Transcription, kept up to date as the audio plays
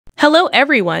Hello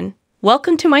everyone,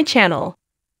 welcome to my channel.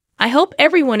 I hope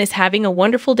everyone is having a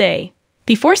wonderful day.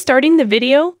 Before starting the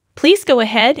video, please go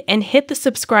ahead and hit the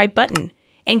subscribe button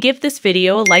and give this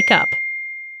video a like up.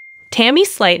 Tammy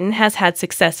Slaton has had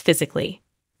success physically,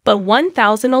 but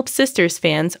 1000 Olp Sisters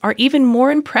fans are even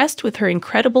more impressed with her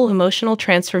incredible emotional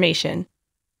transformation.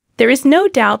 There is no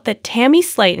doubt that Tammy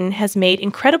Slaton has made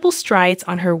incredible strides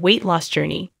on her weight loss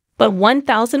journey, but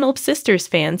 1000 Olp Sisters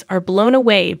fans are blown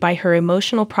away by her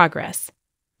emotional progress.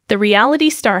 The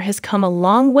reality star has come a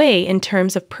long way in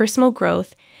terms of personal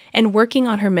growth and working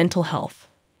on her mental health.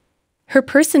 Her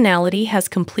personality has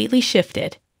completely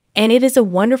shifted, and it is a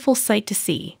wonderful sight to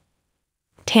see.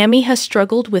 Tammy has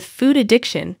struggled with food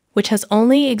addiction, which has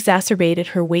only exacerbated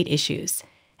her weight issues.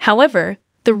 However,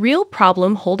 the real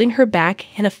problem holding her back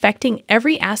and affecting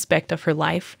every aspect of her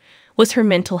life was her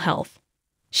mental health.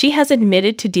 She has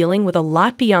admitted to dealing with a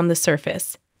lot beyond the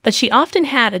surface, but she often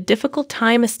had a difficult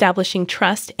time establishing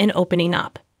trust and opening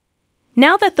up.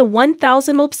 Now that the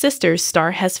 1000 Olp Sisters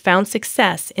star has found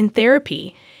success in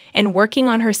therapy and working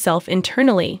on herself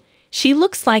internally, she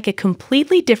looks like a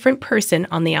completely different person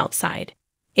on the outside.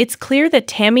 It's clear that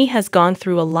Tammy has gone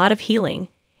through a lot of healing,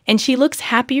 and she looks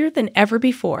happier than ever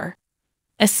before.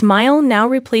 A smile now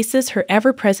replaces her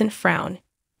ever-present frown,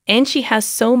 and she has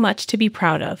so much to be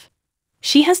proud of.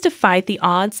 She has defied the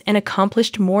odds and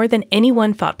accomplished more than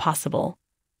anyone thought possible.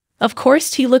 Of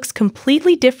course, she looks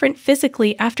completely different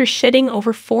physically after shedding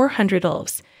over 400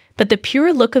 Olps, but the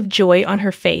pure look of joy on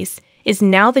her face is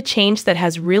now the change that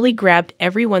has really grabbed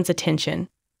everyone's attention.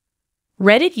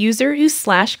 Reddit user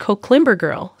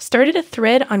u/Coclimbergirl started a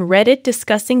thread on Reddit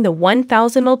discussing the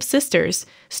 1000 Olp Sisters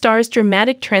star's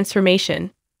dramatic transformation.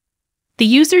 The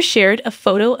user shared a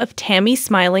photo of Tammy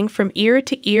smiling from ear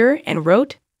to ear and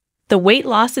wrote, "The weight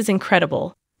loss is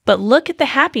incredible, but look at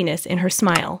the happiness in her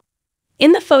smile."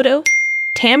 In the photo,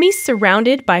 Tammy's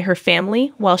surrounded by her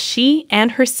family while she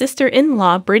and her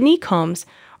sister-in-law Brittany Combs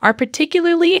are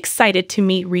particularly excited to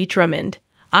meet Ree Drummond,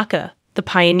 aka the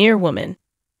Pioneer Woman.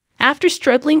 After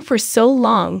struggling for so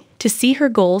long to see her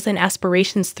goals and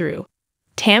aspirations through,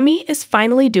 Tammy is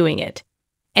finally doing it,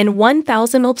 and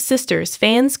 1000 Olp Sisters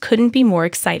fans couldn't be more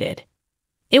excited.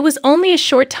 It was only a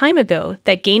short time ago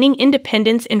that gaining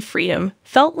independence and freedom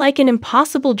felt like an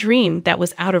impossible dream that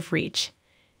was out of reach.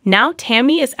 Now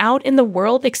Tammy is out in the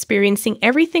world experiencing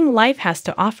everything life has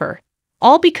to offer,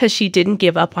 all because she didn't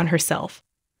give up on herself.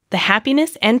 The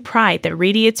happiness and pride that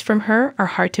radiates from her are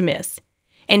hard to miss,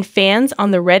 and fans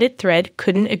on the Reddit thread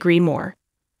couldn't agree more.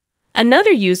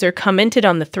 Another user commented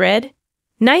on the thread,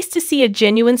 "Nice to see a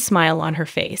genuine smile on her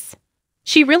face.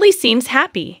 She really seems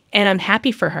happy, and I'm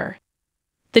happy for her."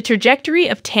 The trajectory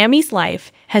of Tammy's life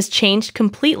has changed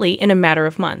completely in a matter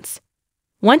of months.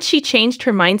 Once she changed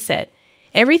her mindset,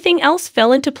 everything else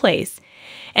fell into place,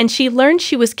 and she learned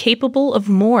she was capable of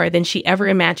more than she ever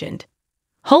imagined.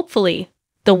 Hopefully,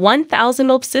 the 1000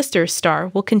 Olp Sisters star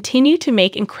will continue to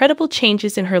make incredible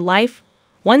changes in her life,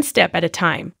 one step at a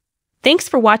time. Thanks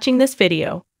for watching this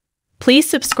video. Please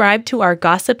subscribe to our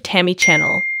Gossip Tammy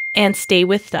channel and stay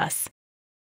with us.